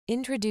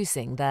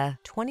Introducing the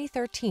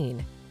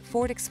 2013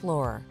 Ford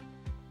Explorer.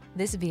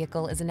 This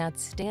vehicle is an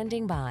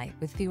outstanding buy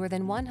with fewer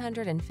than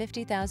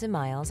 150,000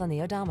 miles on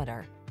the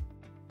odometer.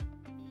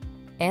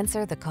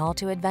 Answer the call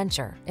to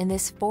adventure in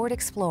this Ford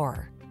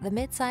Explorer, the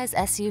midsize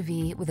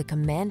SUV with a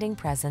commanding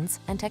presence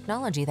and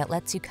technology that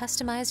lets you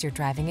customize your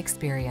driving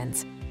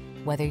experience.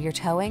 Whether you're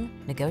towing,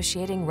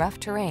 negotiating rough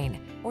terrain,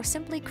 or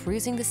simply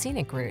cruising the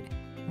scenic route,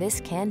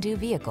 this can-do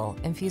vehicle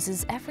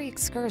infuses every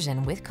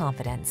excursion with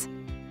confidence.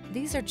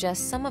 These are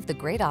just some of the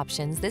great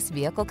options this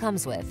vehicle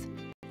comes with: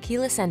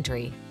 keyless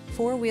entry,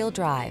 four-wheel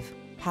drive,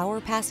 power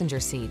passenger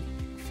seat,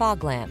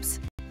 fog lamps,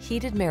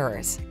 heated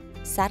mirrors,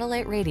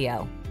 satellite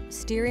radio,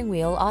 steering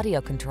wheel audio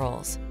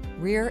controls,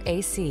 rear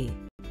AC,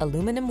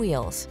 aluminum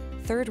wheels,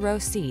 third-row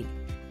seat.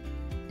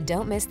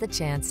 Don't miss the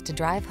chance to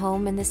drive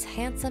home in this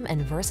handsome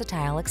and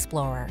versatile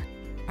Explorer.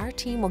 Our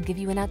team will give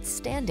you an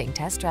outstanding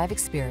test drive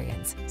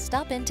experience.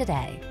 Stop in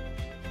today.